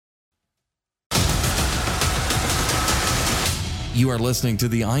You are listening to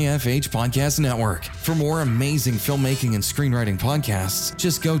the IFH Podcast Network. For more amazing filmmaking and screenwriting podcasts,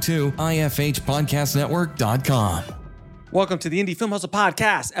 just go to ifhpodcastnetwork.com. Welcome to the Indie Film Hustle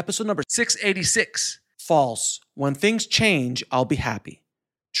Podcast, episode number 686. False. When things change, I'll be happy.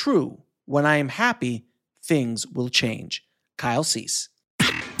 True. When I am happy, things will change. Kyle Cease.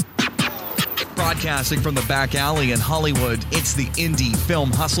 Broadcasting from the back alley in Hollywood, it's the Indie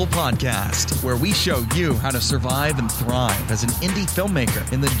Film Hustle Podcast, where we show you how to survive and thrive as an indie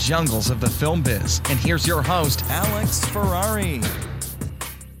filmmaker in the jungles of the film biz. And here's your host, Alex Ferrari.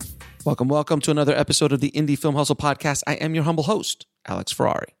 Welcome to another episode of the Indie Film Hustle Podcast. I am your humble host, Alex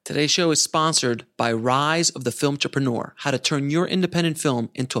Ferrari. Today's show is sponsored by Rise of the Filmtrepreneur, how to turn your independent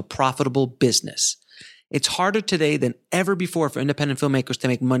film into a profitable business. It's harder today than ever before for independent filmmakers to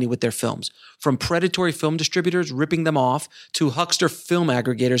make money with their films. From predatory film distributors ripping them off to huckster film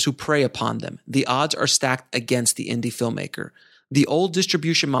aggregators who prey upon them, the odds are stacked against the indie filmmaker. The old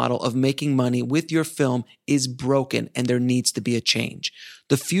distribution model of making money with your film is broken, and there needs to be a change.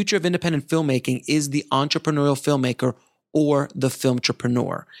 The future of independent filmmaking is the entrepreneurial filmmaker or the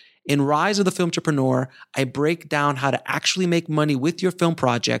filmtrepreneur. In Rise of the Filmtrepreneur, I break down how to actually make money with your film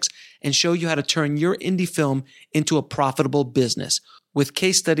projects and show you how to turn your indie film into a profitable business. With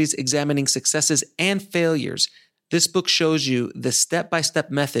case studies examining successes and failures, this book shows you the step-by-step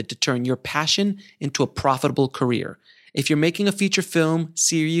method to turn your passion into a profitable career. If you're making a feature film,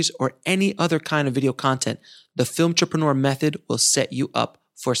 series, or any other kind of video content, the Filmtrepreneur method will set you up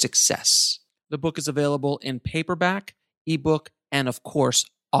for success. The book is available in paperback, ebook, and of course,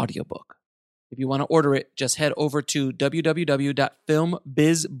 audiobook. If you want to order it, just head over to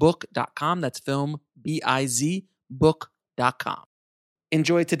www.filmbizbook.com. That's filmbizbook.com.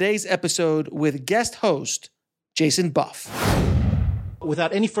 Enjoy today's episode with guest host Jason Buff.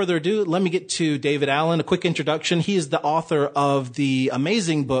 Without any further ado, let me get to David Allen. A quick introduction. He is the author of the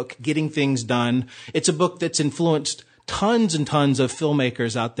amazing book, Getting Things Done. It's a book that's influenced tons and tons of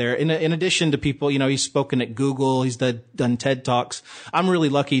filmmakers out there. In addition to people, he's spoken at Google, he's done TED Talks. I'm really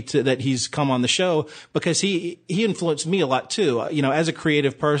lucky that he's come on the show because he influenced me a lot too. As a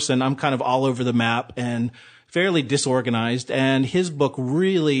creative person, I'm kind of all over the map and fairly disorganized. And his book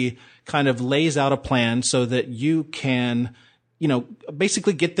really kind of lays out a plan so that you can,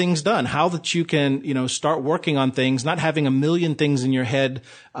 basically get things done. How that you can, start working on things, not having a million things in your head,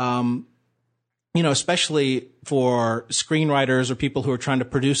 especially for screenwriters or people who are trying to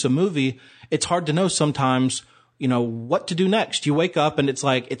produce a movie, it's hard to know sometimes, what to do next. You wake up and it's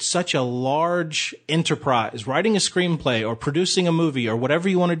like, it's such a large enterprise. Writing a screenplay or producing a movie or whatever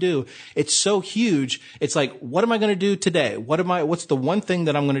you want to do, it's so huge. It's like, what am I going to do today? What's the one thing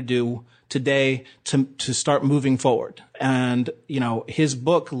that I'm going to do today to start moving forward? And, his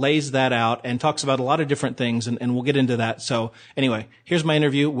book lays that out and talks about a lot of different things, and we'll get into that. So anyway, here's my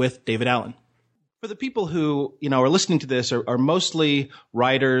interview with David Allen. For the people who, are listening to this are mostly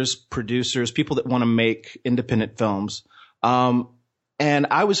writers, producers, people that want to make independent films. And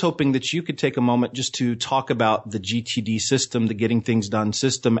I was hoping that you could take a moment just to talk about the GTD system, the Getting Things Done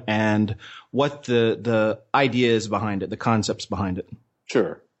system, and what the idea is behind it, the concepts behind it.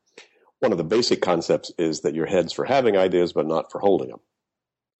 Sure. One of the basic concepts is that your head's for having ideas, but not for holding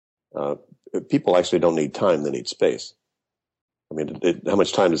them. People actually don't need time, they need space. I mean, how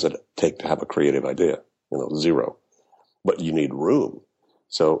much time does it take to have a creative idea? Zero. But you need room.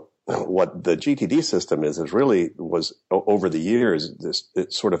 So what the GTD system is really was over the years,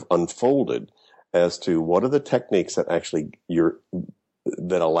 it sort of unfolded as to what are the techniques that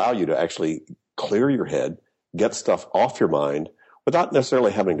that allow you to actually clear your head, get stuff off your mind without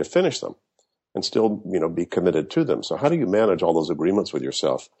necessarily having to finish them and still, be committed to them. So how do you manage all those agreements with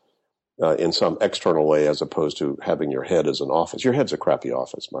yourself? In some external way, as opposed to having your head as an office. Your head's a crappy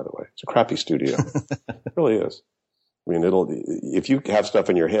office, by the way. It's a crappy studio. It really is. I mean, if you have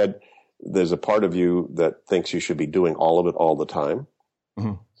stuff in your head, there's a part of you that thinks you should be doing all of it all the time.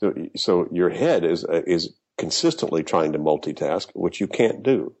 Mm-hmm. So your head is consistently trying to multitask, which you can't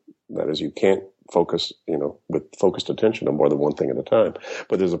do. That is, you can't focus, with focused attention on more than one thing at a time.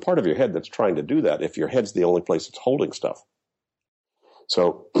 But there's a part of your head that's trying to do that if your head's the only place that's holding stuff.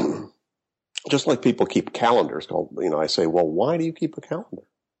 So just like people keep calendars I say, well, why do you keep a calendar?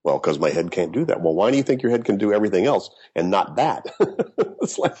 Well, because my head can't do that. Well, why do you think your head can do everything else and not that?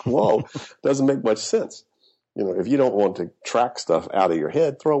 It's like, whoa, doesn't make much sense. If you don't want to track stuff out of your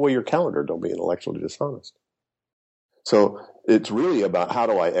head, throw away your calendar. Don't be intellectually dishonest. So it's really about how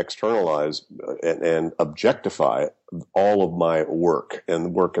do I externalize and objectify all of my work,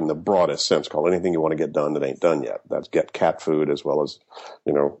 and work in the broadest sense. Call anything you want to get done that ain't done yet. That's get cat food, as well as,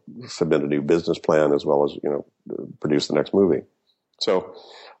 submit a new business plan, as well as, produce the next movie. So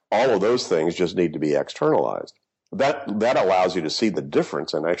all of those things just need to be externalized. That allows you to see the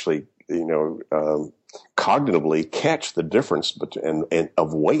difference and actually, cognitively catch the difference and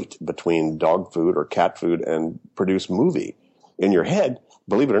of weight between dog food or cat food and produced movie. In your head,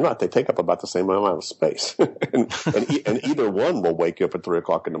 believe it or not, they take up about the same amount of space. and either one will wake you up at 3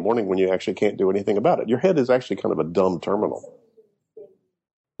 o'clock in the morning when you actually can't do anything about it. Your head is actually kind of a dumb terminal.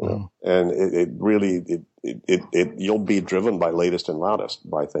 And it really you'll be driven by latest and loudest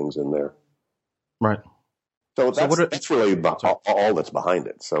by things in there. Right. So that's really all that's behind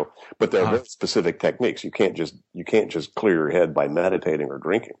it. So, but there are very specific techniques. You can't just clear your head by meditating or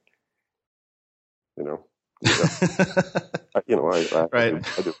drinking. I do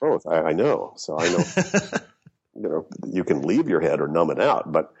both. I know. So I know, you can leave your head or numb it out,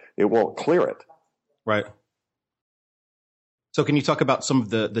 but it won't clear it. Right. So can you talk about some of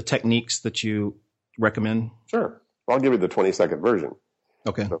the techniques that you recommend? Sure. I'll give you the 20-second version.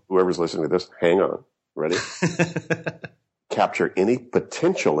 Okay. So whoever's listening to this, hang on. Ready? Capture any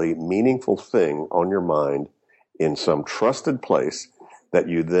potentially meaningful thing on your mind in some trusted place that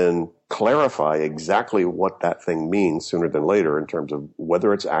you then clarify exactly what that thing means sooner than later in terms of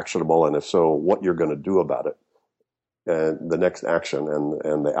whether it's actionable, and if so, what you're going to do about it, and the next action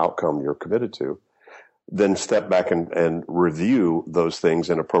and the outcome you're committed to. Then step back and review those things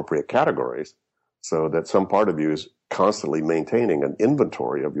in appropriate categories so that some part of you is constantly maintaining an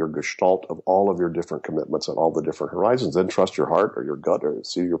inventory of your gestalt of all of your different commitments and all the different horizons. Then trust your heart or your gut or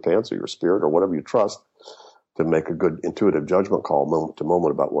see your pants or your spirit or whatever you trust to make a good intuitive judgment call moment to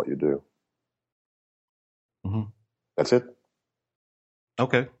moment about what you do. Mm-hmm. That's it.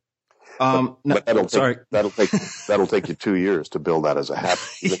 Okay. But that'll take you 2 years to build that as a habit.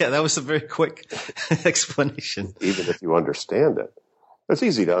 Yeah, that was a very quick explanation. Even if you understand it. It's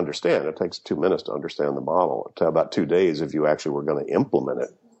easy to understand. It takes 2 minutes to understand the model. It takes about 2 days if you actually were going to implement it,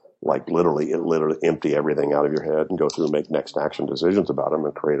 like literally empty everything out of your head and go through and make next action decisions about them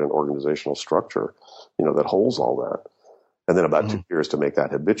and create an organizational structure, that holds all that. And then about 2 years to make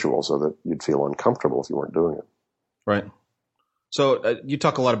that habitual so that you'd feel uncomfortable if you weren't doing it. Right. So you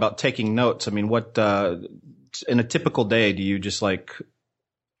talk a lot about taking notes. I mean, what in a typical day do you just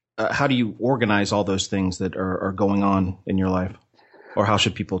how do you organize all those things that are going on in your life? Or how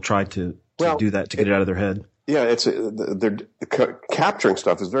should people try to do that, to get it out of their head? Yeah, capturing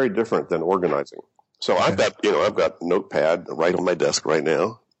stuff is very different than organizing. So I've got Notepad right on my desk right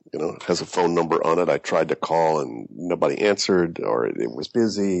now. It has a phone number on it. I tried to call and nobody answered, or it was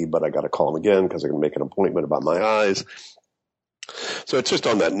busy, but I got to call them again because I'm going to make an appointment about my eyes. So it's just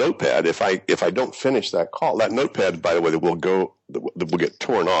on that Notepad. If I don't finish that call, that Notepad, by the way, will get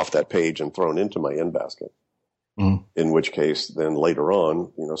torn off that page and thrown into my in basket. In which case, then later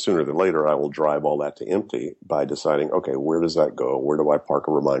on, sooner than later, I will drive all that to empty by deciding, okay, where does that go? Where do I park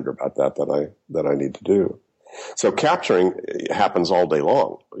a reminder about that I need to do? So capturing happens all day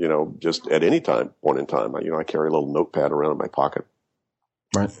long, just at any point in time. I carry a little notepad around in my pocket.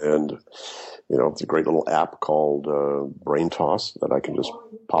 Right. And, it's a great little app called Brain Toss that I can just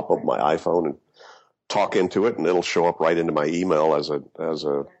pop up my iPhone and talk into it, and it'll show up right into my email as a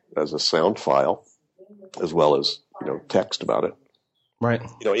sound file, as well as, text about it. Right.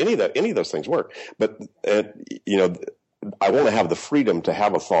 Any of those things work. But, I want to have the freedom to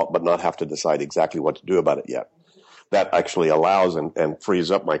have a thought, but not have to decide exactly what to do about it yet. That actually allows and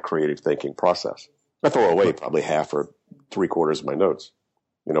frees up my creative thinking process. I throw away probably half or 3/4 of my notes.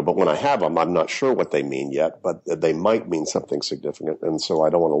 But when I have them, I'm not sure what they mean yet, but they might mean something significant. And so I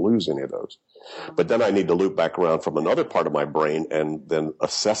don't want to lose any of those. But then I need to loop back around from another part of my brain and then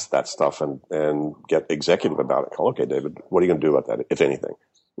assess that stuff and get executive about it. Call, okay, David, what are you going to do about that, if anything?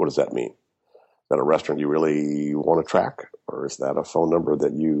 What does that mean? Is that a restaurant you really want to track? Or is that a phone number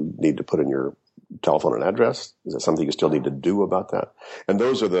that you need to put in your telephone and address? Is that something you still need to do about that? And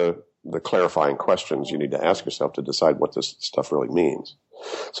those are the clarifying questions you need to ask yourself to decide what this stuff really means.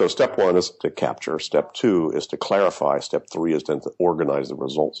 So step 1 is to capture. Step 2 is to clarify. Step 3 is then to organize the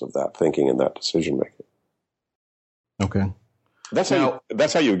results of that thinking and that decision making. Okay. That's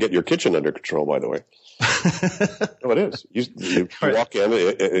how you get your kitchen under control, by the way. No, it is. You walk in,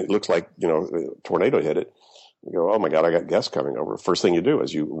 it looks like, a tornado hit it. You go, oh my God, I got guests coming over. First thing you do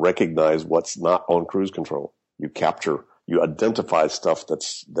is you recognize what's not on cruise control. You capture, you identify stuff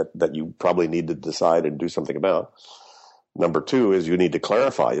that you probably need to decide and do something about. Number 2 is you need to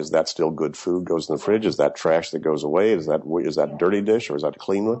clarify, is that still good food goes in the fridge? Is that trash that goes away? Is that dirty dish or is that a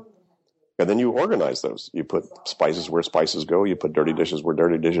clean one? And then you organize those. You put spices where spices go. You put dirty dishes where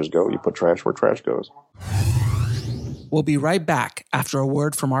dirty dishes go. You put trash where trash goes. We'll be right back after a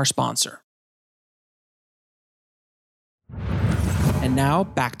word from our sponsor. And now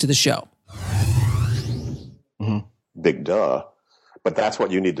back to the show. Big duh. But that's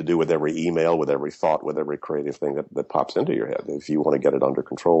what you need to do with every email, with every thought, with every creative thing that pops into your head if you want to get it under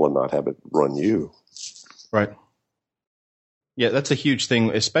control and not have it run you. Right. Yeah, that's a huge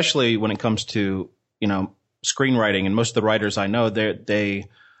thing, especially when it comes to, screenwriting. And most of the writers I know, and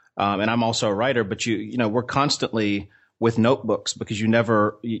I'm also a writer, but we're constantly with notebooks because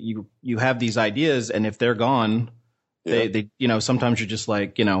you have these ideas, and if they're gone, they sometimes you're just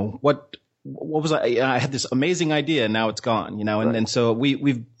like, what was I had this amazing idea and now it's gone, and so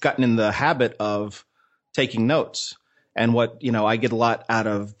we've gotten in the habit of taking notes. And what, I get a lot out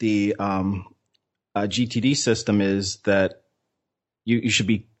of the GTD system is that you should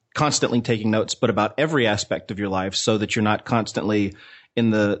be constantly taking notes, but about every aspect of your life, so that you're not constantly in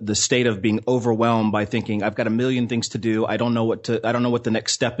the state of being overwhelmed by thinking, I've got a million things to do. I don't know what the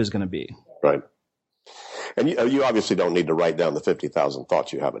next step is going to be. Right. And you obviously don't need to write down the 50,000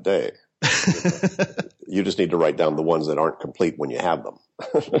 thoughts you have a day. You just need to write down the ones that aren't complete when you have them.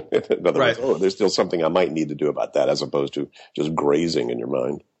 In other words, there's still something I might need to do about that, as opposed to just grazing in your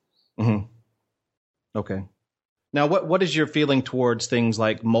mind. Mm-hmm. Okay. Now, what is your feeling towards things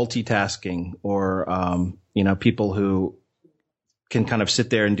like multitasking, or people who can kind of sit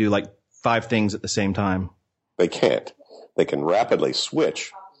there and do like 5 things at the same time? They can't. They can rapidly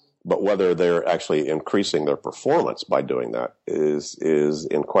switch. But whether they're actually increasing their performance by doing that is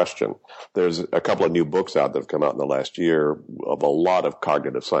in question. There's a couple of new books out that have come out in the last year of a lot of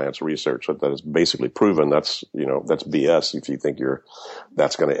cognitive science research that has basically proven that's BS if you think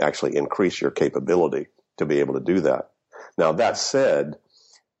that's going to actually increase your capability to be able to do that. Now, that said,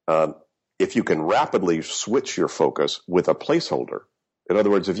 if you can rapidly switch your focus with a placeholder. In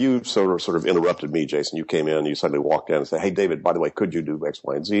other words, if you sort of interrupted me, Jason, you came in and you suddenly walked in and said, hey, David, by the way, could you do X,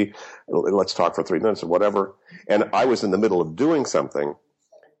 Y, and Z? Let's talk for 3 minutes or whatever. And I was in the middle of doing something.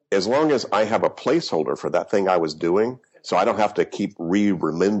 As long as I have a placeholder for that thing I was doing, so I don't have to keep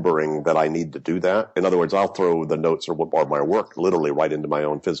remembering that I need to do that. In other words, I'll throw the notes or my work literally right into my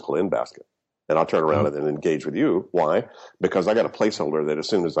own physical in basket. And I'll turn around and then engage with you. Why? Because I got a placeholder that as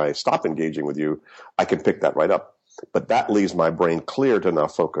soon as I stop engaging with you, I can pick that right up. But that leaves my brain clear to now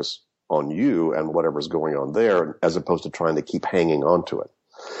focus on you and whatever's going on there, as opposed to trying to keep hanging on to it.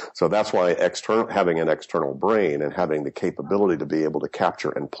 So that's why having an external brain and having the capability to be able to capture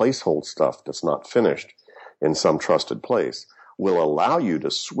and placehold stuff that's not finished in some trusted place will allow you to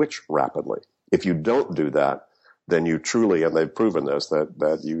switch rapidly. If you don't do that, then you truly, and they've proven this,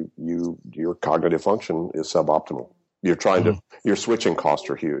 that your cognitive function is suboptimal. Your switching costs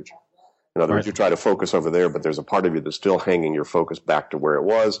are huge. In other words, you try to focus over there, but there's a part of you that's still hanging your focus back to where it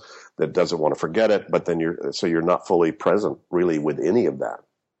was, that doesn't want to forget it, but then you're not fully present really with any of that.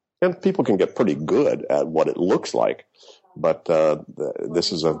 And people can get pretty good at what it looks like, but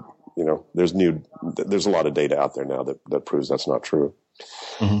this is there's a lot of data out there now that proves that's not true.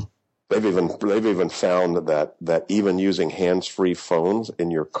 Mm-hmm. They've even found that even using hands-free phones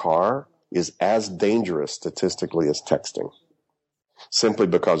in your car is as dangerous statistically as texting, simply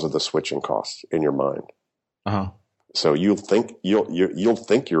because of the switching costs in your mind. Uh-huh. So you'll think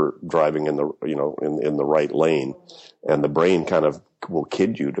you're driving in the in the right lane, and the brain kind of will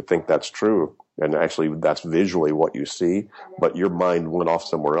kid you to think that's true, and actually that's visually what you see. But your mind went off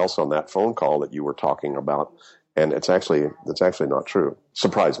somewhere else on that phone call that you were talking about, and it's actually not true.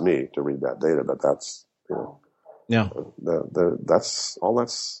 Surprised me to read that data, but that's that's all.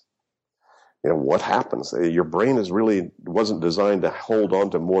 That's what happens. Your brain wasn't designed to hold on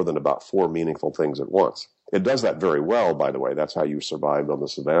to more than about 4 meaningful things at once. It does that very well, by the way. That's how you survived on the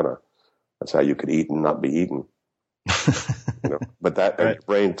savannah. That's how you could eat and not be eaten. But that your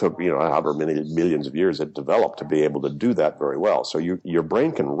brain took, however many millions of years it developed to be able to do that very well. So your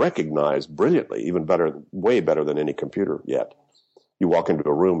brain can recognize brilliantly, even better, way better than any computer yet. You walk into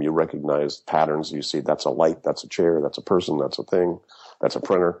a room, you recognize patterns. You see that's a light, that's a chair, that's a person, that's a thing, that's a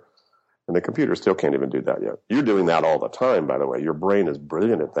printer. And the computer still can't even do that yet. You're doing that all the time, by the way. Your brain is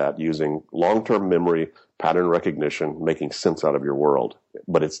brilliant at that, using long-term memory, pattern recognition, making sense out of your world.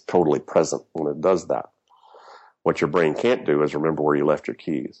 But it's totally present when it does that. What your brain can't do is remember where you left your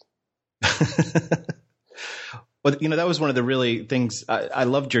keys. Well, that was one of the really things. I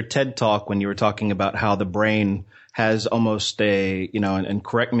loved your TED talk when you were talking about how the brain has almost and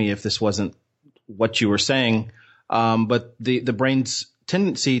correct me if this wasn't what you were saying, but the brain's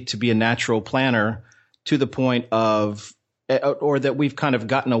tendency to be a natural planner, to the point of, or that we've kind of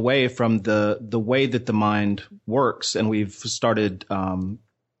gotten away from the way that the mind works, and we've started kind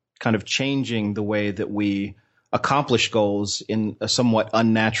of changing the way that we accomplish goals in a somewhat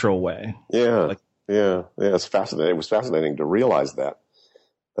unnatural way. Yeah. Yeah. It's fascinating. It was fascinating to realize that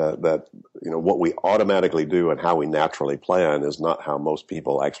what we automatically do and how we naturally plan is not how most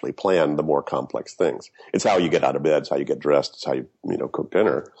people actually plan the more complex things. It's how you get out of bed, it's how you get dressed, it's how you cook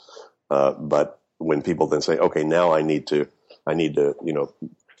dinner. But when people then say, okay, now I need to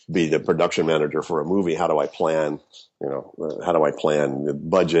be the production manager for a movie. How do I plan? How do I plan the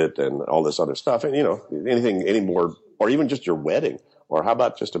budget and all this other stuff? And anything anymore, or even just your wedding, or how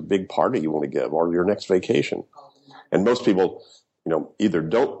about just a big party you want to give, or your next vacation? And most people, either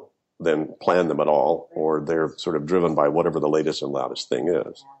don't then plan them at all, or they're sort of driven by whatever the latest and loudest thing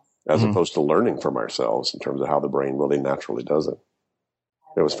is, as opposed to learning from ourselves in terms of how the brain really naturally does it.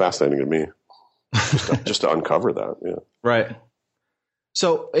 It was fascinating to me just to uncover that. Yeah. Right.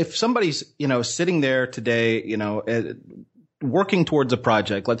 So if somebody's, sitting there today, working towards a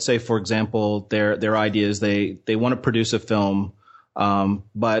project, let's say, for example, their ideas, they want to produce a film.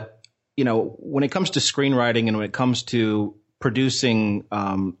 But, when it comes to screenwriting and when it comes to producing,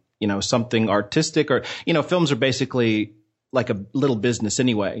 something artistic, or, films are basically like a little business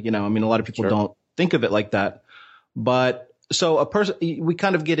anyway. A lot of people don't think of it like that. But so we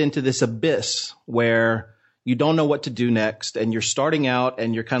kind of get into this abyss where you don't know what to do next, and you're starting out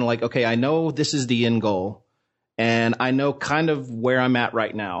and you're kind of like, okay, I know this is the end goal and I know kind of where I'm at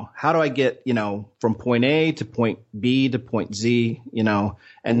right now. How do I get, from point A to point B to point Z,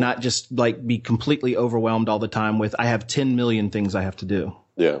 and not just like be completely overwhelmed all the time with, I have 10 million things I have to do.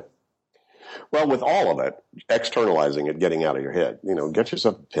 Yeah. Well, with all of it, externalizing it, getting out of your head, get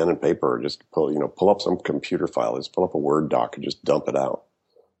yourself a pen and paper, just pull up some computer file, just pull up a Word doc and just dump it out.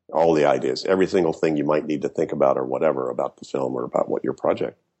 All the ideas, every single thing you might need to think about or whatever about the film or about what your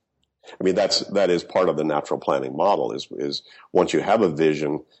project. That is part of the natural planning model is once you have a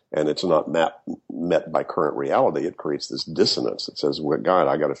vision and it's not met by current reality, it creates this dissonance. It says, well, God,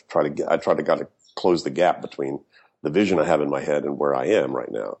 I got to close the gap between the vision I have in my head and where I am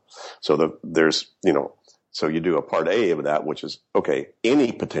right now. So so you do a part A of that, which is, okay,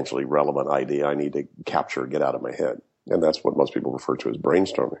 any potentially relevant idea I need to capture, get out of my head. And that's what most people refer to as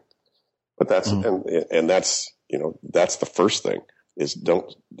brainstorming. But that's, and that's, that's the first thing is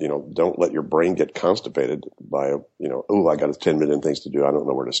don't let your brain get constipated by, I got 10 million things to do. I don't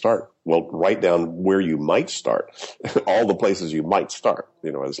know where to start. Well, write down where you might start, all the places you might start.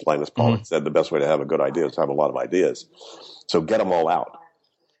 As Linus Pauling said, the best way to have a good idea is to have a lot of ideas. So get them all out.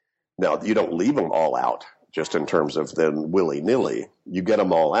 Now, you don't leave them all out just in terms of then willy-nilly. You get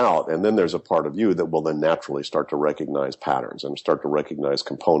them all out, and then there's a part of you that will then naturally start to recognize patterns and start to recognize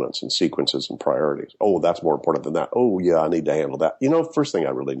components and sequences and priorities. Oh, that's more important than that. Oh, yeah, I need to handle that. First thing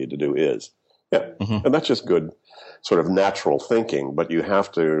I really need to do is. Yeah. And that's just good sort of natural thinking, but you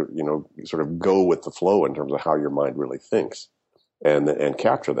have to, sort of go with the flow in terms of how your mind really thinks and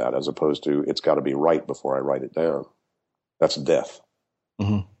capture that, as opposed to it's got to be right before I write it down. That's death.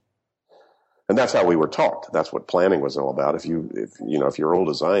 Mm-hmm. And that's how we were taught. That's what planning was all about. If you're old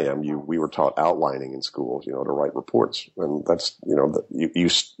as I am, we were taught outlining in school, to write reports. And that's, you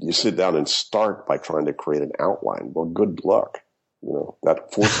sit down and start by trying to create an outline. Well, good luck. That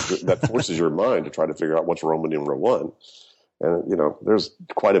forces your mind to try to figure out what's Roman numeral 1. And, there's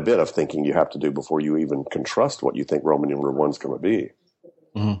quite a bit of thinking you have to do before you even can trust what you think Roman numeral 1 is going to be.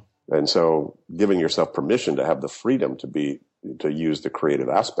 Mm-hmm. And so giving yourself permission to have the freedom to use the creative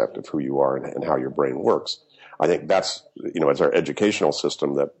aspect of who you are and how your brain works. I think that's, it's our educational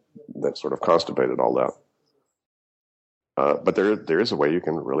system that sort of constipated all that. But there is a way you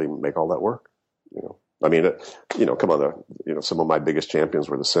can really make all that work. Come on, some of my biggest champions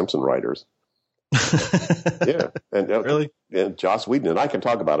were the Simpson writers. Yeah. And really? And Joss Whedon, and I can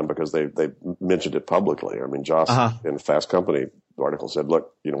talk about him because they mentioned it publicly. Joss in the Fast Company article said,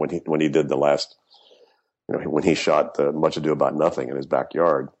 look, when he did the last, when he shot Much Ado About Nothing in his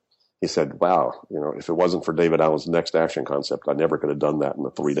backyard, he said, wow, if it wasn't for David Allen's next action concept, I never could have done that in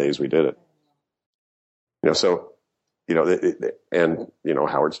the 3 days we did it.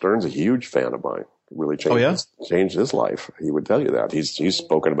 Howard Stern's a huge fan of mine. Really changed his life. He would tell you that. He's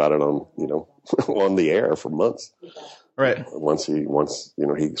spoken about it on, on the air for months. Right. Once he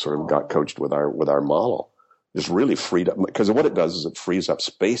sort of got coached with our model. Just really freed up, because what it does is it frees up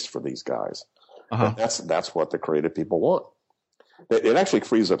space for these guys. Uh-huh. That's what the creative people want. It actually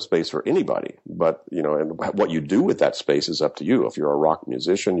frees up space for anybody, but and what you do with that space is up to you. If you're a rock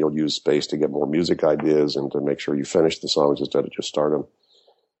musician, you'll use space to get more music ideas and to make sure you finish the songs instead of just start them.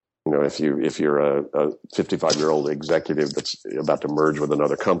 If you're a 55-year-old executive that's about to merge with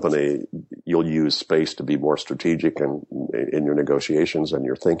another company, you'll use space to be more strategic and in your negotiations and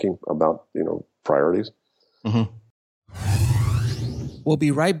your thinking about priorities. Mm-hmm. We'll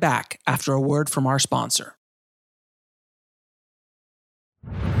be right back after a word from our sponsor.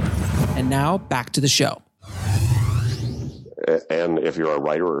 And now back to the show. And if you're a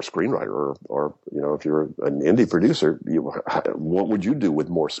writer or a screenwriter, or if you're an indie producer, what would you do with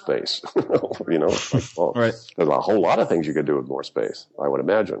more space? Right. There's a whole lot of things you could do with more space, I would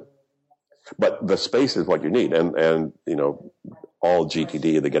imagine. But the space is what you need, and all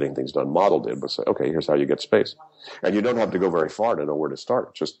GTD, the Getting Things Done model did was say, okay, here's how you get space, and you don't have to go very far to know where to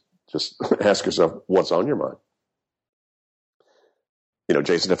start. Just ask yourself what's on your mind.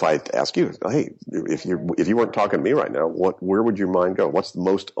 Jason, if I ask you, hey, if you weren't talking to me right now, where would your mind go? What's the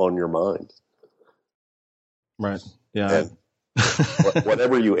most on your mind? Right. Yeah. And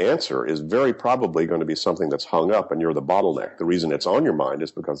whatever you answer is very probably going to be something that's hung up, and you're the bottleneck. The reason it's on your mind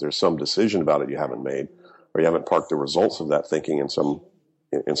is because there's some decision about it you haven't made, or you haven't parked the results of that thinking in some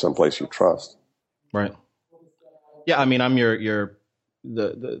place you trust. Right. Yeah. I mean, I'm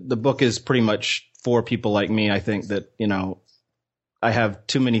the book is pretty much for people like me. I think that, I have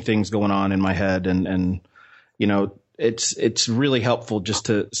too many things going on in my head, and it's really helpful just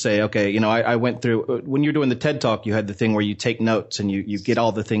to say, okay, I went through, when you're doing the TED Talk, you had the thing where you take notes and you get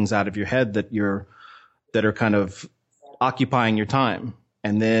all the things out of your head that are kind of occupying your time,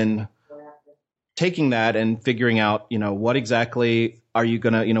 and then taking that and figuring out, what exactly are you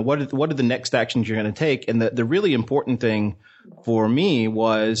going to, what are the next actions you're going to take? And the really important thing for me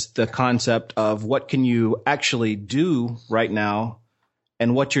was the concept of what can you actually do right now,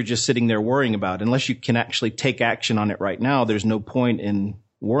 and what you're just sitting there worrying about. Unless you can actually take action on it right now, there's no point in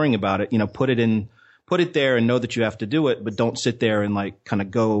worrying about it. Put it there and know that you have to do it, but don't sit there and kind of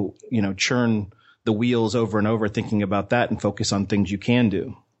go, churn the wheels over and over thinking about that, and focus on things you can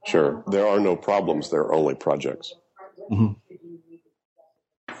do. Sure. There are no problems. There are only projects. Mm-hmm.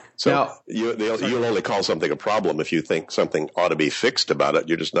 So now, you'll only call something a problem if you think something ought to be fixed about it.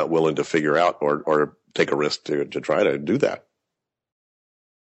 You're just not willing to figure out or take a risk to try to do that.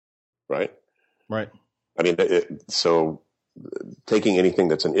 Right? Right. I mean, so taking anything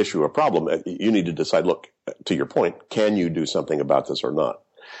that's an issue or problem, you need to decide, look, to your point, can you do something about this or not?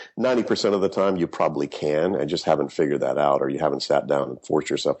 90% of the time you probably can, and just haven't figured that out, or you haven't sat down and forced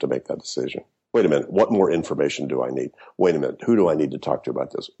yourself to make that decision. Wait a minute, what more information do I need? Wait a minute, who do I need to talk to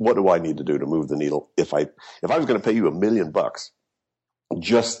about this? What do I need to do to move the needle? If I was going to pay you $1 million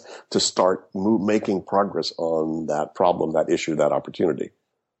just to start making progress on that problem, that issue, that opportunity,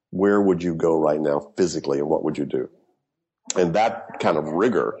 where would you go right now physically, and what would you do? And that kind of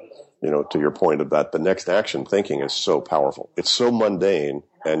rigor, to your point of that, the next action thinking is so powerful. It's so mundane,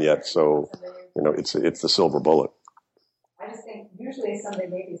 and yet so, it's the silver bullet.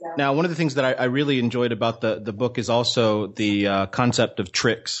 Now, one of the things that I really enjoyed about the book is also the concept of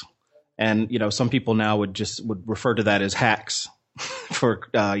tricks. And, some people now would refer to that as hacks for,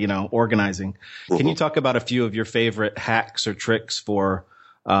 organizing. Mm-hmm. Can you talk about a few of your favorite hacks or tricks for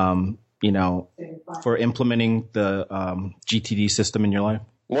implementing the GTD system in your life?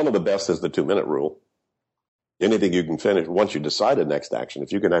 One of the best is the 2-minute rule. Anything you can finish, once you decide a next action,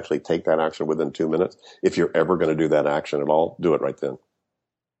 if you can actually take that action within 2 minutes, if you're ever going to do that action at all, do it right then.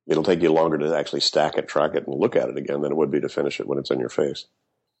 It'll take you longer to actually stack it, track it, and look at it again than it would be to finish it when it's in your face.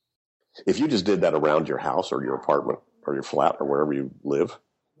 If you just did that around your house or your apartment or your flat or wherever you live,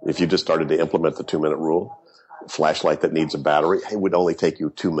 if you just started to implement the 2-minute rule, flashlight that needs a battery, it would only take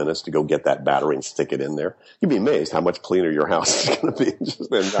you 2 minutes to go get that battery and stick it in there. You'd be amazed how much cleaner your house is going to be,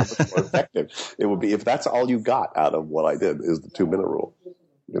 and how much more effective it would be if that's all you got out of what I did is the 2-minute rule.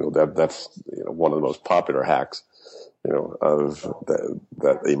 That's one of the most popular hacks, of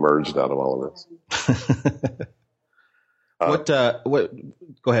that emerged out of all of this.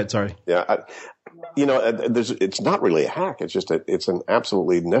 Go ahead. Sorry. Yeah. It's not really a hack. It's just it's an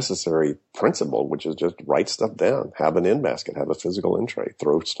absolutely necessary principle, which is just write stuff down, have an in basket, have a physical in tray,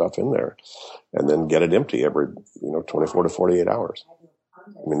 throw stuff in there, and then get it empty every, 24 to 48 hours.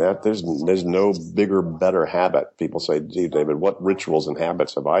 I mean, there's no bigger, better habit. People say, gee, David, what rituals and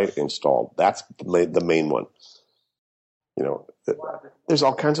habits have I installed? That's the main one. There's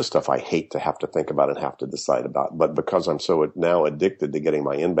all kinds of stuff I hate to have to think about and have to decide about. But because I'm so now addicted to getting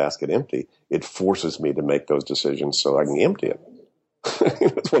my in-basket empty, it forces me to make those decisions so I can empty it.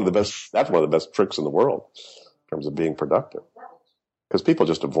 That's one of the best tricks in the world in terms of being productive. Because people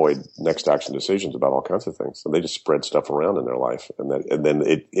just avoid next action decisions about all kinds of things. And they just spread stuff around in their life. And then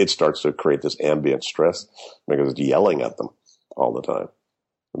it starts to create this ambient stress because it's yelling at them all the time.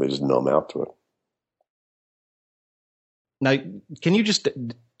 And they just numb out to it. Now, can you just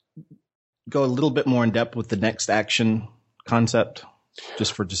go a little bit more in depth with the next action concept,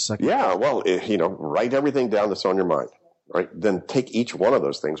 just for a second? Yeah, well, write everything down that's on your mind. right? Then take each one of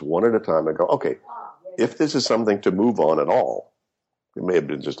those things one at a time and go, okay, if this is something to move on at all, it may have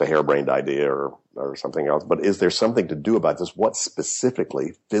been just a harebrained idea or something else, but is there something to do about this? What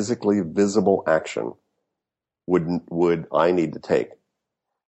specifically, physically visible action would I need to take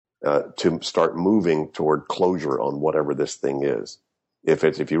to start moving toward closure on whatever this thing is?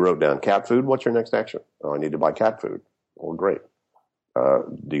 If you wrote down cat food, what's your next action? Oh, I need to buy cat food. Well, great.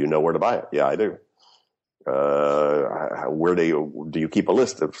 Do you know where to buy it? Yeah, I do. Where do you keep a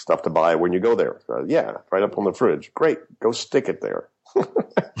list of stuff to buy when you go there? Yeah, right up on the fridge. Great. Go stick it there.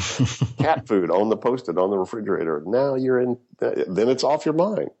 Cat food on the post-it on the refrigerator. Now you're in, then it's off your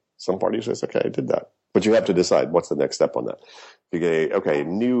mind. Some part of you says, okay, I did that. But you have to decide what's the next step on that. You go, okay,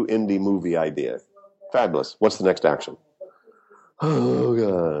 new indie movie idea. Fabulous. What's the next action? Oh,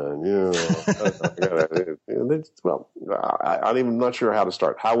 God. Well, I'm not sure how to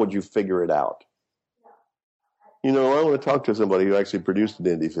start. How would you figure it out? I want to talk to somebody who actually produced an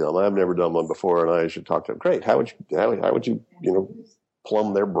indie film. I've never done one before, and I should talk to them. Great. How would you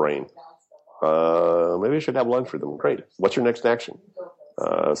plumb their brain? Maybe I should have lunch with them. Great. What's your next action?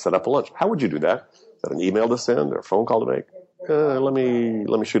 Set up a lunch. How would you do that? Is that an email to send or a phone call to make? Let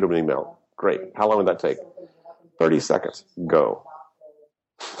me shoot them an email. Great. How long would that take? 30 seconds. Go.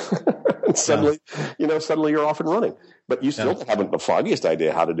 Suddenly you're off and running. But you still haven't the foggiest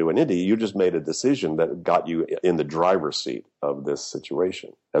idea how to do an indie. You just made a decision that got you in the driver's seat of this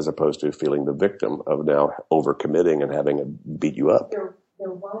situation, as opposed to feeling the victim of now overcommitting and having it beat you up.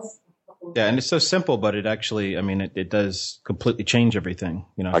 Yeah, and it's so simple, but it actually, it does completely change everything,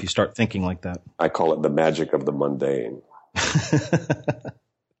 if you start thinking like that. I call it the magic of the mundane.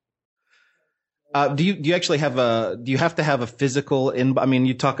 Do you actually do you have to have a physical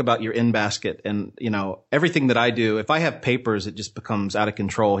you talk about your in basket, and, everything that I do, if I have papers, it just becomes out of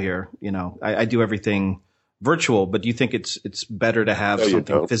control here. I do everything virtual, but do you think it's better to have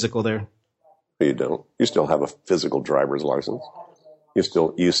something physical there? No, you don't. You still have a physical driver's license. You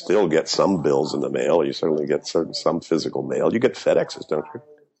still get some bills in the mail. You certainly get some physical mail. You get FedExes, don't you?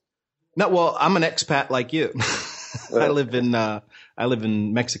 No, well, I'm an expat like you. I live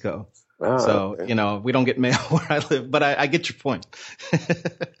in Mexico. So, okay. We don't get mail where I live, but I get your point.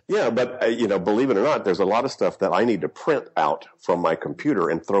 Yeah, but, believe it or not, there's a lot of stuff that I need to print out from my computer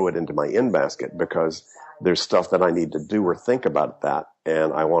and throw it into my in basket, because there's stuff that I need to do or think about that.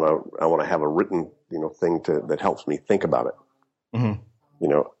 And I want to have a written, thing that helps me think about it. Mm-hmm.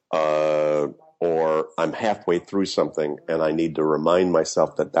 Or I'm halfway through something and I need to remind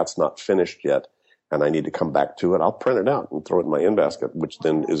myself that that's not finished yet, and I need to come back to it. I'll print it out and throw it in my in basket, which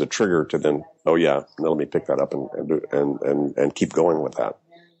then is a trigger to then, oh yeah, now let me pick that up and keep going with that.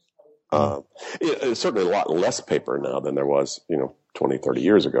 It's certainly a lot less paper now than there was, 20, 30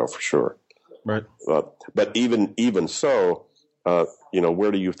 years ago for sure. Right. But even so,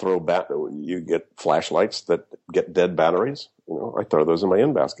 where do you throw you get flashlights that get dead batteries. I throw those in my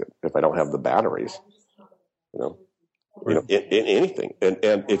in basket if I don't have the batteries, in anything. And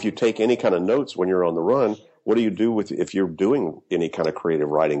if you take any kind of notes when you're on the run, what do you do if you're doing any kind of creative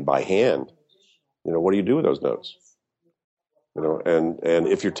writing by hand? What do you do with those notes? And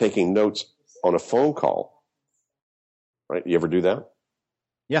if you're taking notes on a phone call, right? You ever do that?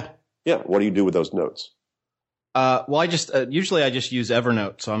 Yeah. Yeah. What do you do with those notes? Well, I just usually I just use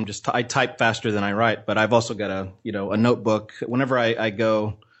Evernote, so I type faster than I write. But I've also got a notebook. Whenever I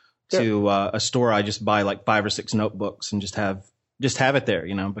go to a store, I just buy like 5 or 6 notebooks and just have it there,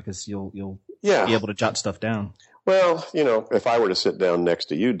 because you'll be able to jot stuff down. Well, if I were to sit down next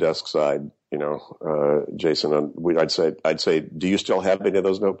to you, desk side, Jason, I'd say, do you still have any of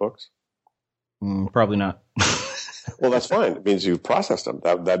those notebooks? Probably not. Well, that's fine. It means you've processed them.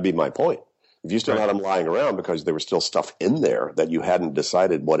 That'd be my point. If you still had them lying around because there was still stuff in there that you hadn't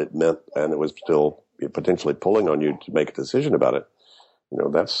decided what it meant, and it was still potentially pulling on you to make a decision about it,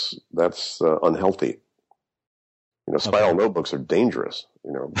 that's unhealthy. Spiral notebooks are dangerous,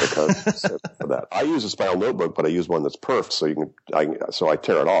 because of that. I use a spiral notebook, but I use one that's perfed, so I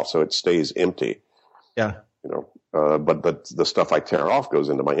tear it off so it stays empty. Yeah. But the stuff I tear off goes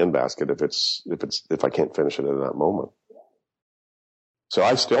into my in basket if I can't finish it in that moment. So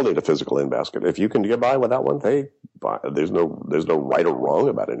I still need a physical in basket. If you can get by without one, hey, there's no right or wrong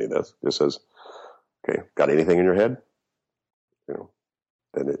about any of this. It just says, okay, got anything in your head?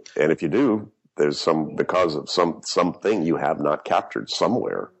 And if you do, there's because of something you have not captured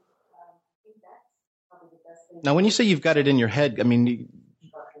somewhere. Now, when you say you've got it in your head,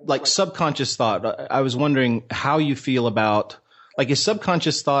 like subconscious thought, I was wondering how you feel about, is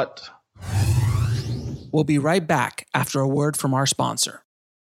subconscious thought. We'll be right back after a word from our sponsor.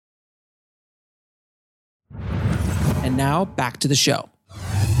 And now back to the show.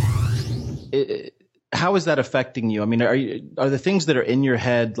 How is that affecting you? I mean, are the things that are in your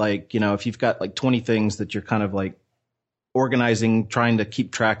head, like, if you've got like 20 things that you're kind of like organizing, trying to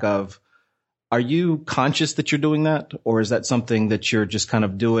keep track of, are you conscious that you're doing that? Or is that something that you're just kind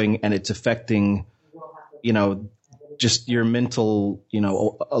of doing and it's affecting, just your mental,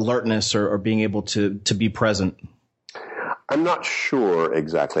 alertness or being able to be present? I'm not sure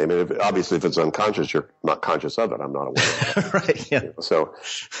exactly. I mean, obviously, if it's unconscious, you're not conscious of it. I'm not aware of it. Right. Yeah. So,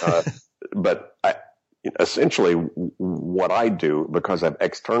 but essentially what I do, because I've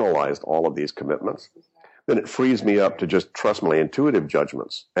externalized all of these commitments, then it frees me up to just trust my intuitive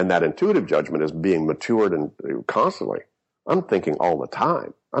judgments. And that intuitive judgment is being matured and constantly. I'm thinking all the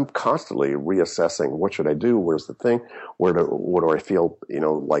time. I'm constantly reassessing what should I do? Where's the thing? What do I feel,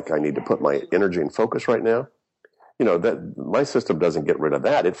 like I need to put my energy and focus right now? That my system doesn't get rid of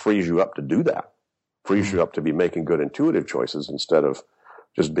that. It frees you up to do that. Frees you up to be making good intuitive choices instead of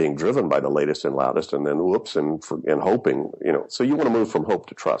just being driven by the latest and loudest and then whoops and hoping, So you want to move from hope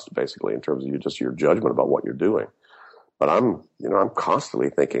to trust, basically, in terms of your judgment about what you're doing. But I'm constantly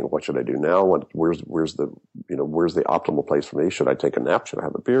thinking, what should I do now? Where's the optimal place for me? Should I take a nap? Should I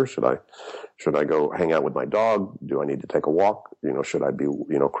have a beer? Should I go hang out with my dog? Do I need to take a walk? Should I be,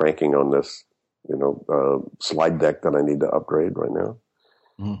 cranking on this, slide deck that I need to upgrade right now?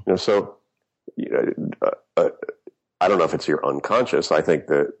 So, I don't know if it's your unconscious. I think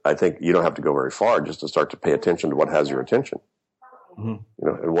you don't have to go very far just to start to pay attention to what has your attention. And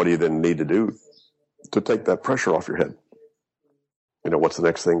what do you then need to do to take that pressure off your head? What's the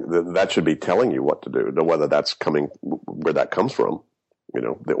next thing that should be telling you what to do? Whether that's where that comes from,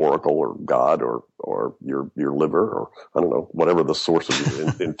 the oracle or God or your liver or I don't know, whatever the source of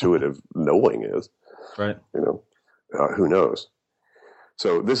your intuitive knowing is. Right. Who knows?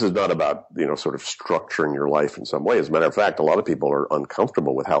 So this is not about, sort of structuring your life in some way. As a matter of fact, a lot of people are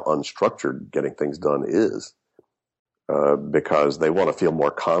uncomfortable with how unstructured getting things done is, because they want to feel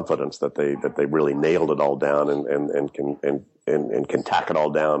more confidence that they really nailed it all down and can tack it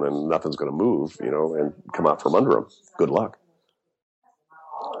all down and nothing's going to move, and come out from under them. Good luck.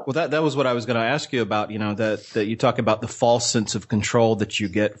 Well, that was what I was going to ask you about, that you talk about the false sense of control that you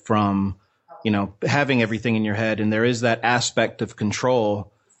get from, having everything in your head. And there is that aspect of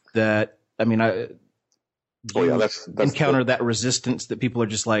control that, that's encounter that resistance that people are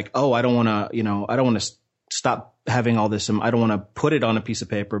just like, oh, I don't want to stop having all this. I don't want to put it on a piece of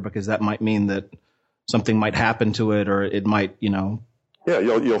paper because that might mean that something might happen to it, or it might, you'll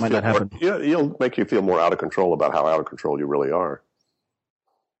might not happen. It'll make you feel more out of control about how out of control you really are.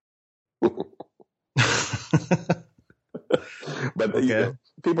 But okay.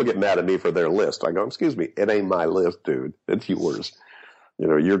 People get mad at me for their list. I go, excuse me, it ain't my list, dude. It's yours.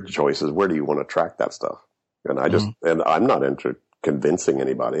 Your choices. Where do you want to track that stuff? And and I'm not into convincing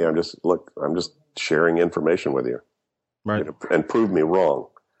anybody. I'm just sharing information with you. Right. And prove me wrong.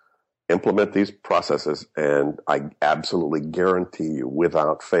 Implement these processes, and I absolutely guarantee you,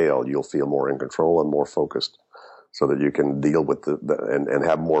 without fail, you'll feel more in control and more focused, so that you can deal with and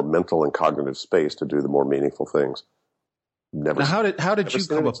have more mental and cognitive space to do the more meaningful things. Now, how did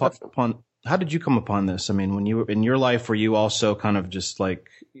you come upon this? I mean, when you were in your life, were you also kind of just like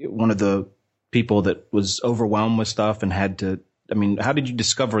one of the people that was overwhelmed with stuff and had to? I mean, how did you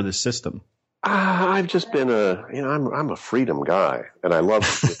discover this system? I've just been I'm a freedom guy, and I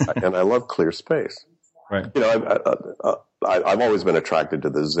love clear space. Right. I've always been attracted to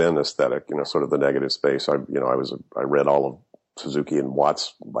the Zen aesthetic, sort of the negative space. I read all of Suzuki and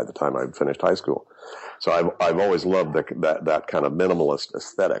Watts by the time I finished high school. So I've always loved that kind of minimalist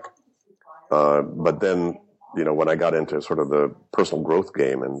aesthetic. But then, when I got into sort of the personal growth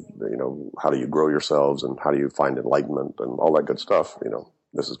game and, how do you grow yourselves and how do you find enlightenment and all that good stuff,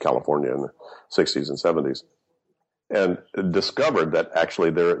 this is California in the 60s and 70s. And discovered that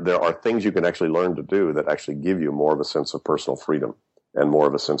actually there are things you can actually learn to do that actually give you more of a sense of personal freedom and more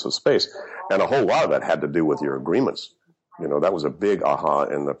of a sense of space. And a whole lot of that had to do with your agreements. That was a big aha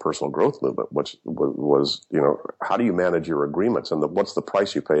in the personal growth movement, which was, how do you manage your agreements and what's the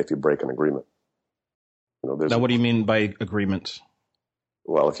price you pay if you break an agreement? Now, what do you mean by agreements?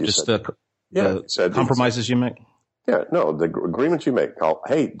 Well, if you just the compromises you make? Yeah, no, the agreements you make.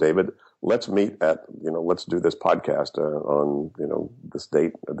 Hey, David, let's meet at, let's do this podcast on, this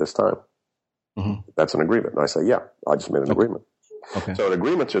date at this time. Mm-hmm. That's an agreement. And I say, yeah, I just made an agreement. Okay. So an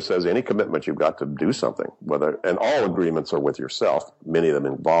agreement just says any commitment you've got to do something, and all agreements are with yourself. Many of them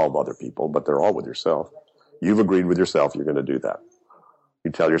involve other people, but they're all with yourself. You've agreed with yourself you're going to do that.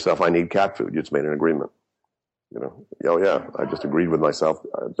 You tell yourself, I need cat food. You just made an agreement. Oh yeah, I just agreed with myself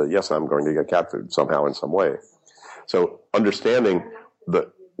that yes, I'm going to get cat food somehow in some way. So understanding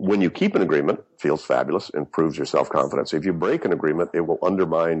that when you keep an agreement, it feels fabulous, improves your self-confidence. If you break an agreement, it will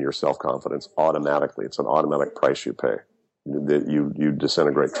undermine your self-confidence automatically. It's an automatic price you pay. You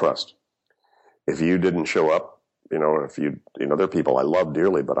disintegrate trust. If you didn't show up, there are people I love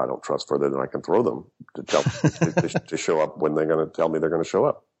dearly, but I don't trust further than I can throw them to show up when they're going to tell me they're going to show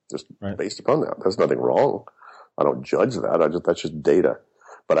up. Just based upon that. There's nothing wrong. I don't judge that. That's just data.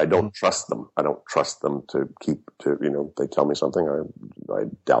 But I don't trust them. I don't trust them they tell me something. I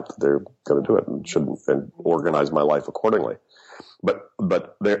doubt that they're going to do it and shouldn't and organize my life accordingly. But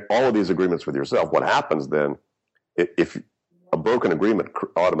all of these agreements with yourself, what happens then, if a broken agreement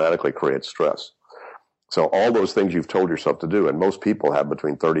automatically creates stress. So all those things you've told yourself to do, and most people have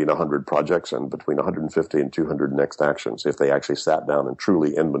between 30 and 100 projects and between 150 and 200 next actions if they actually sat down and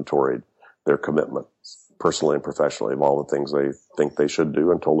truly inventoried their commitment, personally and professionally, of all the things they think they should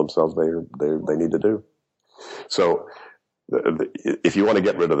do and told themselves they need to do. So if you want to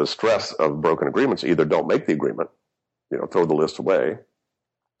get rid of the stress of broken agreements, either don't make the agreement, throw the list away,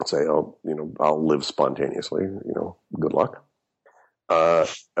 say, I'll live spontaneously, good luck.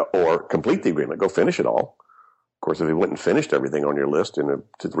 Or complete the agreement, go finish it all. Of course, if you went and finished everything on your list in 2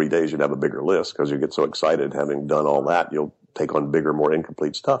 to 3 days, you'd have a bigger list because you get so excited having done all that, you'll take on bigger, more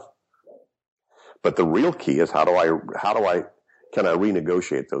incomplete stuff. But the real key is can I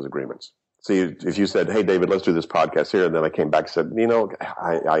renegotiate those agreements? See, if you said, hey, David, let's do this podcast here, and then I came back and said,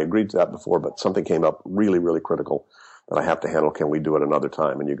 I agreed to that before, but something came up really, really critical that I have to handle. Can we do it another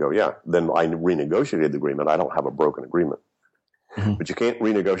time? And you go, yeah. Then I renegotiated the agreement. I don't have a broken agreement. Mm-hmm. But you can't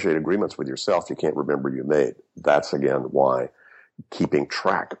renegotiate agreements with yourself you can't remember you made. That's, again, why keeping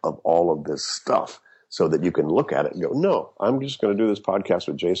track of all of this stuff so that you can look at it and go, no, I'm just going to do this podcast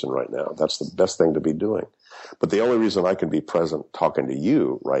with Jason right now. That's the best thing to be doing. But the only reason I can be present talking to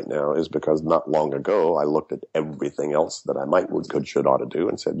you right now is because not long ago I looked at everything else that I might, would, could, should, ought to do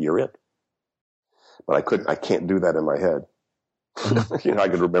and said, you're it. But I can't do that in my head. I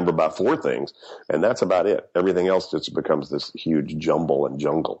could remember about 4 things, and that's about it. Everything else just becomes this huge jumble and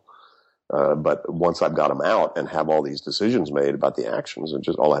jungle. But once I've got them out and have all these decisions made about the actions, and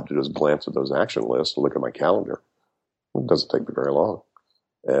just all I have to do is glance at those action lists and look at my calendar. It doesn't take me very long,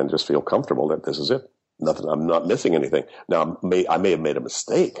 and just feel comfortable that this is it. Nothing. I'm not missing anything. Now, I may have made a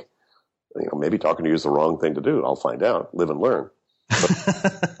mistake. Maybe talking to you is the wrong thing to do. I'll find out. Live and learn.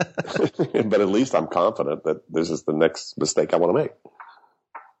 But at least I'm confident that this is the next mistake I want to make.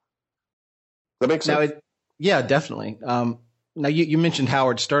 That makes sense? Yeah, definitely. Now, you mentioned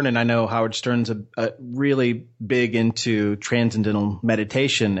Howard Stern, and I know Howard Stern's a really big into transcendental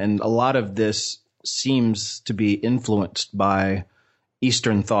meditation, and a lot of this seems to be influenced by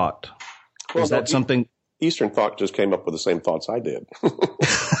Eastern thought. Is that something? Eastern thought just came up with the same thoughts I did.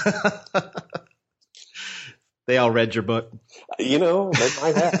 They all read your book. They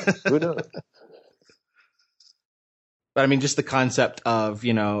might have. Who knows? But I mean, just the concept of,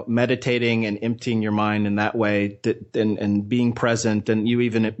 meditating and emptying your mind in that way and being present. And you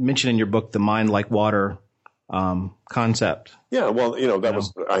even mentioned in your book the mind like water concept. Yeah, well,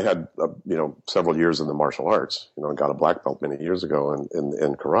 I had, several years in the martial arts. I got a black belt many years ago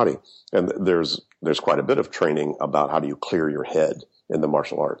in karate. And there's quite a bit of training about how do you clear your head in the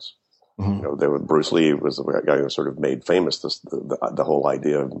martial arts. Mm-hmm. Bruce Lee was the guy who sort of made famous the whole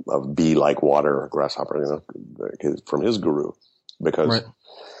idea of be like water or grasshopper, from his guru, because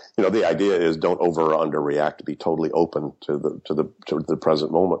the idea is don't over or underreact, be totally open to the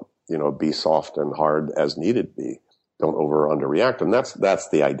present moment. Be soft and hard as needed be. Don't over or underreact, and that's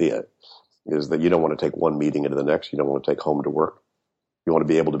the idea, is that you don't want to take one meeting into the next. You don't want to take home to work. You want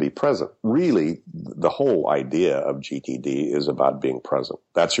to be able to be present. Really, the whole idea of GTD is about being present.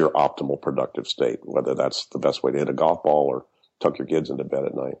 That's your optimal productive state, whether that's the best way to hit a golf ball or tuck your kids into bed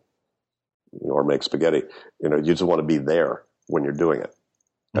at night, or make spaghetti. You just want to be there when you're doing it,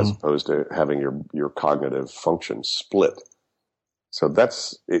 as opposed to having your cognitive function split. So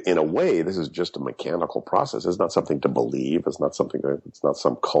that's, in a way, this is just a mechanical process. It's not something to believe. It's not some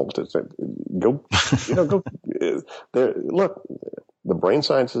cult. Look, the brain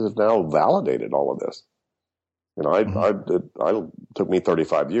sciences have now validated all of this. I took me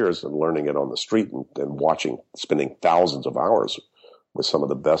 35 years of learning it on the street and spending thousands of hours with some of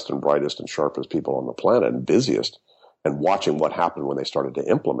the best and brightest and sharpest people on the planet and busiest, and watching what happened when they started to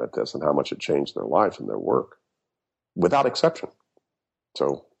implement this and how much it changed their life and their work, without exception.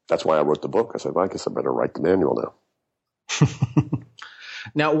 So that's why I wrote the book. I said, well, I guess I better write the manual now.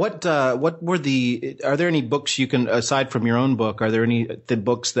 Now, what are there any books you can, aside from your own book, are there any the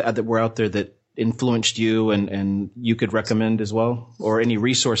books that were out there that influenced you and you could recommend as well, or any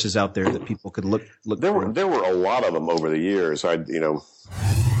resources out there that people could look There were a lot of them over the years.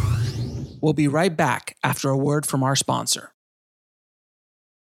 We'll be right back after a word from our sponsor.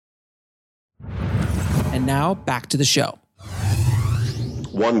 And now back to the show.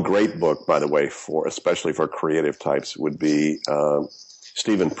 One great book, by the way, especially for creative types, would be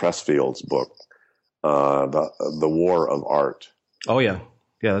Stephen Pressfield's book, The War of Art. Oh, yeah.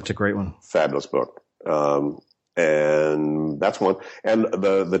 Yeah, that's a great one. Fabulous book. And that's one. And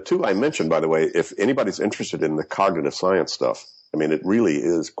the two I mentioned, by the way, if anybody's interested in the cognitive science stuff, I mean, it really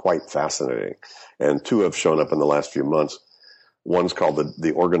is quite fascinating. And two have shown up in the last few months. One's called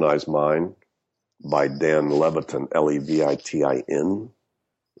The Organized Mind by Dan Levitin, Levitin.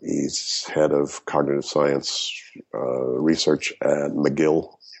 He's head of cognitive science research at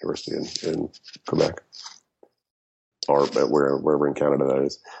McGill University in Quebec, or wherever in Canada that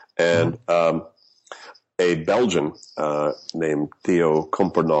is. And a Belgian named Theo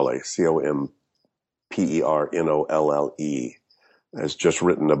Compernole, Compernole, has just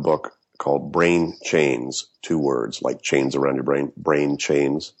written a book called Brain Chains, 2 words, like chains around your brain, brain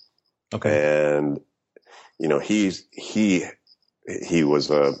chains. Okay. And, he was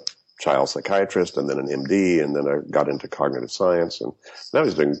a child psychiatrist and then an MD, and then got into cognitive science. And now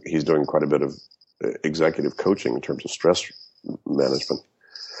he's doing quite a bit of executive coaching in terms of stress management,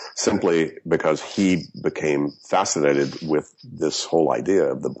 simply because he became fascinated with this whole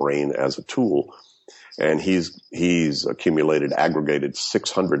idea of the brain as a tool. And he's aggregated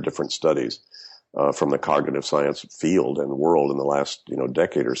 600 different studies from the cognitive science field and world in the last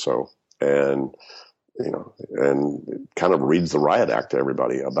decade or so, and kind of reads the riot act to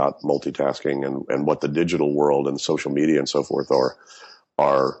everybody about multitasking and what the digital world and social media and so forth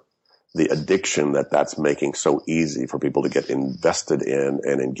are the addiction that's making so easy for people to get invested in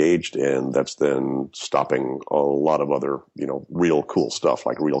and engaged in, that's then stopping a lot of other, real cool stuff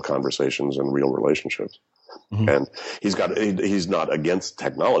like real conversations and real relationships. Mm-hmm. And he's not against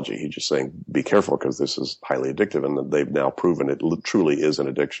technology. He's just saying, be careful because this is highly addictive, and they've now proven it truly is an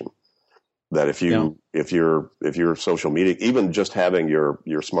addiction. That if your social media, even just having your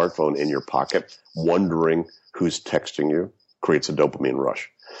smartphone in your pocket, wondering who's texting you, creates a dopamine rush.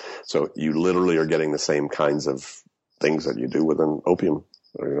 So you literally are getting the same kinds of things that you do with an opium,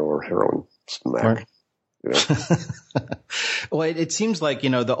 or heroin smack. Right. Well, it seems like,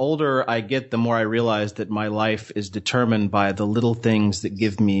 the older I get, the more I realize that my life is determined by the little things that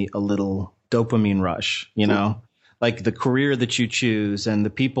give me a little dopamine rush, like the career that you choose and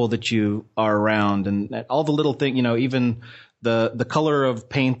the people that you are around and all the little things, even the color of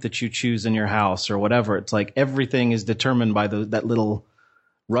paint that you choose in your house or whatever. It's like everything is determined by that little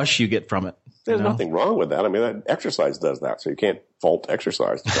rush you get from it. There's nothing wrong with that. I mean, exercise does that, so you can't fault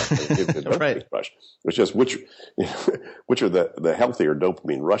exercise. Right. Rush. It's just which are the healthier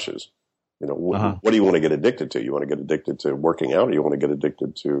dopamine rushes. What do you want to get addicted to? You want to get addicted to working out, or you want to get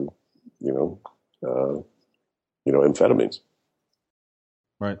addicted to, amphetamines?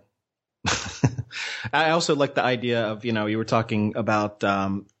 Right. I also like the idea of, you were talking about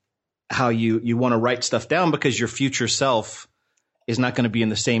how you want to write stuff down because your future self is not going to be in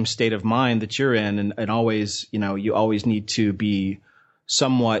the same state of mind that you're in. And always, you always need to be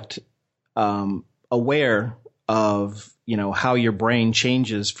somewhat aware of, how your brain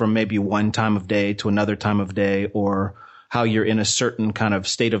changes from maybe one time of day to another time of day, or how you're in a certain kind of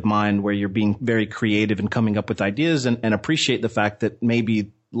state of mind where you're being very creative and coming up with ideas, and appreciate the fact that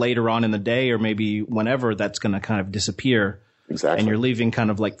maybe later on in the day or maybe whenever that's going to kind of disappear. Exactly. And you're leaving kind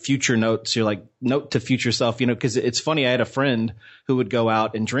of like future notes. You're like, note to future self, because it's funny. I had a friend who would go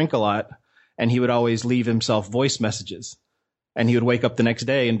out and drink a lot, and he would always leave himself voice messages. And he would wake up the next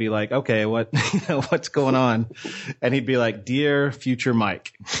day and be like, okay, what's going on? And he'd be like, dear future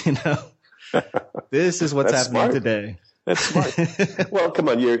Mike, this is what's happening smart. Today. That's smart. Well, come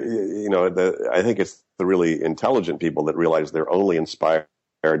on. I think it's the really intelligent people that realize they're only inspired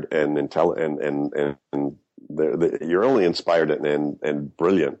and you're only inspired and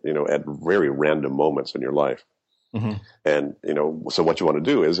brilliant, at very random moments in your life. Mm-hmm. And, so what you want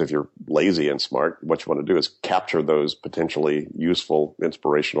to do is, if you're lazy and smart, what you want to do is capture those potentially useful,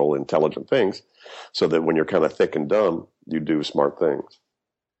 inspirational, intelligent things, so that when you're kind of thick and dumb, you do smart things.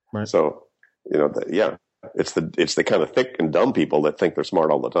 Right. So, it's the kind of thick and dumb people that think they're smart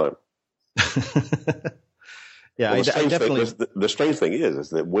all the time. Yeah, well, the strange thing is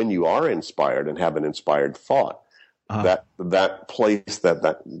that when you are inspired and have an inspired thought, that place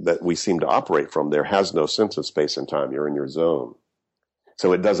that we seem to operate from, there has no sense of space and time. You're in your zone.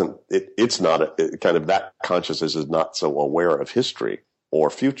 So it's not kind of that consciousness is not so aware of history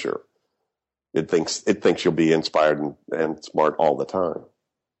or future. It thinks you'll be inspired and smart all the time.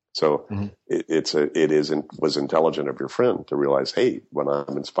 So it was intelligent of your friend to realize, hey, when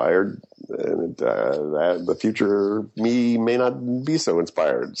I'm inspired, the future me may not be so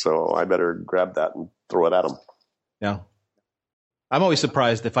inspired. So I better grab that and throw it at him. Yeah. I'm always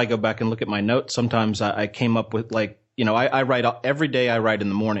surprised if I go back and look at my notes. Sometimes I came up with I write every day. I write in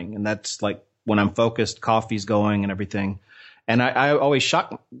the morning, and that's like when I'm focused, coffee's going and everything. And I always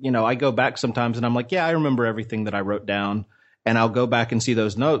shock, I go back sometimes and I'm like, yeah, I remember everything that I wrote down. And I'll go back and see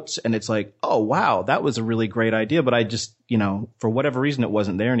those notes, and it's like, oh, wow, that was a really great idea. But I just, for whatever reason, it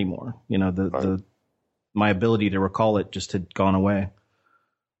wasn't there anymore. My ability to recall it just had gone away.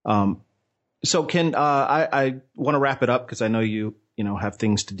 So I want to wrap it up because I know you have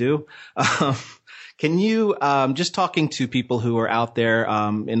things to do. Can you, just talking to people who are out there,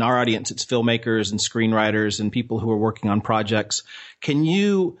 in our audience, it's filmmakers and screenwriters and people who are working on projects. Can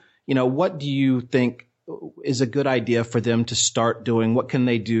you, what do you think is a good idea for them to start doing? What can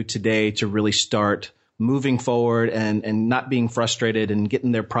they do today to really start moving forward and not being frustrated and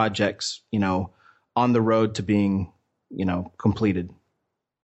getting their projects, on the road to being, completed?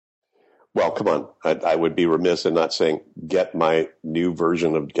 Well, come on. I would be remiss in not saying, get my new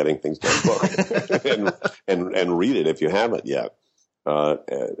version of Getting Things Done book and read it if you haven't yet.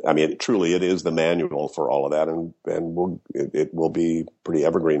 Truly, it is the manual for all of that, and it will be pretty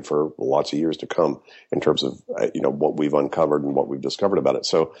evergreen for lots of years to come in terms of what we've uncovered and what we've discovered about it.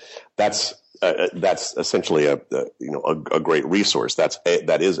 So that's essentially a great resource.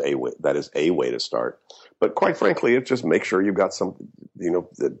 That is a way to start. But quite frankly, it just make sure you've got some. You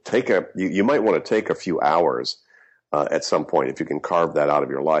might want to take a few hours at some point if you can carve that out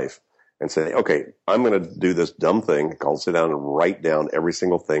of your life. And say, okay, I'm going to do this dumb thing called sit down and write down every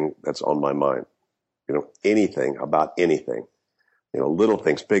single thing that's on my mind. Anything about anything. Little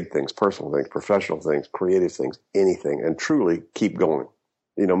things, big things, personal things, professional things, creative things, anything, and truly keep going.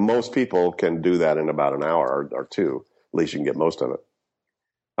 Most people can do that in about an hour or two. At least you can get most of it.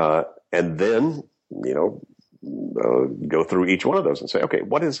 And then, go through each one of those and say, okay,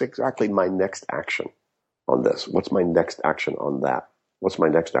 what is exactly my next action on this? What's my next action on that? What's my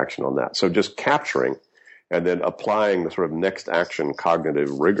next action on that? So just capturing and then applying the sort of next action cognitive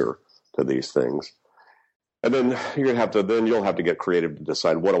rigor to these things. And then you'll have to get creative to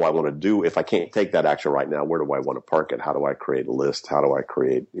decide, what do I want to do? If I can't take that action right now, where do I want to park it? How do I create a list? How do I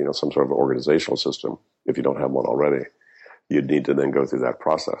create, some sort of organizational system? If you don't have one already, you'd need to then go through that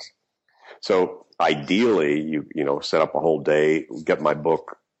process. So ideally, you set up a whole day, get my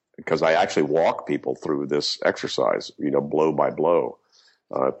book, because I actually walk people through this exercise, blow by blow.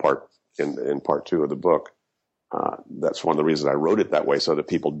 In part 2 of the book. That's one of the reasons I wrote it that way, so that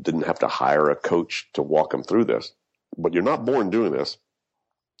people didn't have to hire a coach to walk them through this. But you're not born doing this,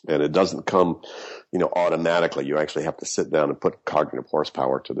 and it doesn't come, automatically. You actually have to sit down and put cognitive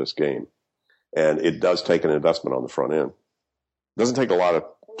horsepower to this game. And it does take an investment on the front end. It doesn't take a lot of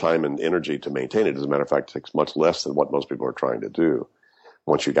time and energy to maintain it. As a matter of fact, it takes much less than what most people are trying to do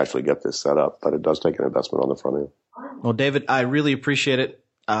once you actually get this set up. But it does take an investment on the front end. Well, David, I really appreciate it.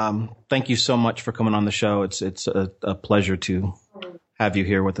 Thank you so much for coming on the show. It's a pleasure to have you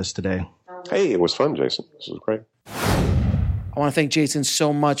here with us today. Hey, it was fun, Jason. This was great. I want to thank Jason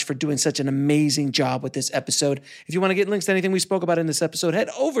so much for doing such an amazing job with this episode. If you want to get links to anything we spoke about in this episode, head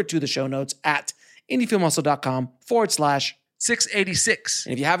over to the show notes at indiefilmhustle.com/686.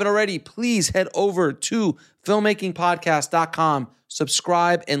 And if you haven't already, please head over to filmmakingpodcast.com,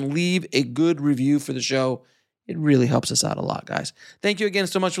 subscribe, and leave a good review for the show. It really helps us out a lot, guys. Thank you again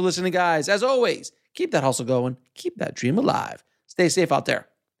so much for listening, guys. As always, keep that hustle going. Keep that dream alive. Stay safe out there,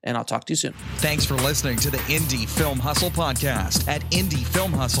 and I'll talk to you soon. Thanks for listening to the Indie Film Hustle podcast at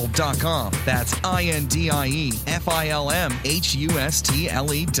indiefilmhustle.com. That's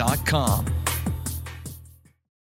INDIEFILMHUSTLE.com.